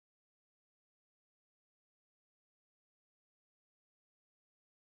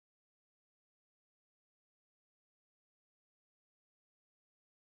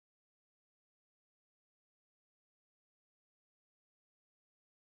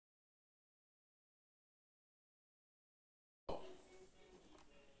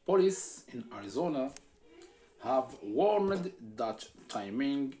Police in Arizona have warned that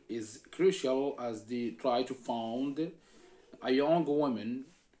timing is crucial as they try to find a young woman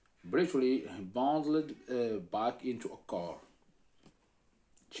brutally bundled back into a car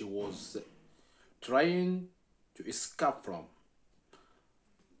she was trying to escape from.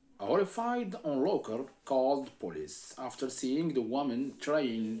 A horrified onlooker called police after seeing the woman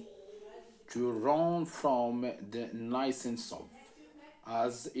trying to run from the Nissan Sub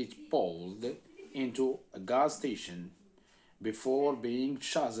as it pulled into a gas station before being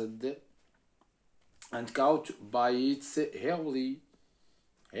chased and caught by its heavily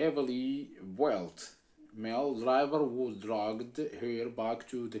built male driver who dragged her back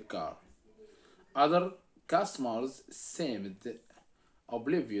to the car. Other customers seemed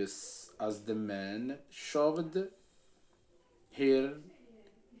oblivious as the man shoved her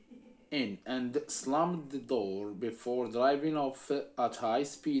in and slammed the door before driving off at high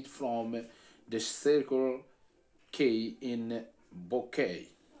speed from the Circle K in Bouquet.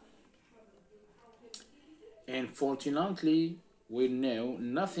 Unfortunately, we know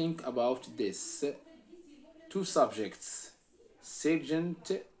nothing about these two subjects.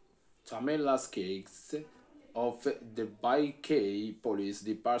 Sergeant Tamela Skaggs of the Bouquet Police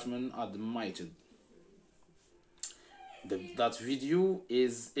Department admitted that video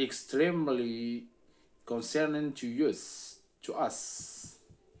is extremely concerning to us,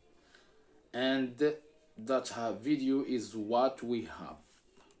 and that her video is what we have.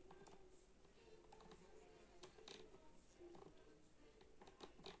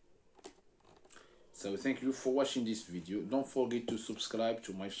 So thank you for watching this video. Don't forget to subscribe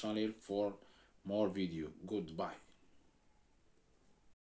to my channel for more video. Goodbye.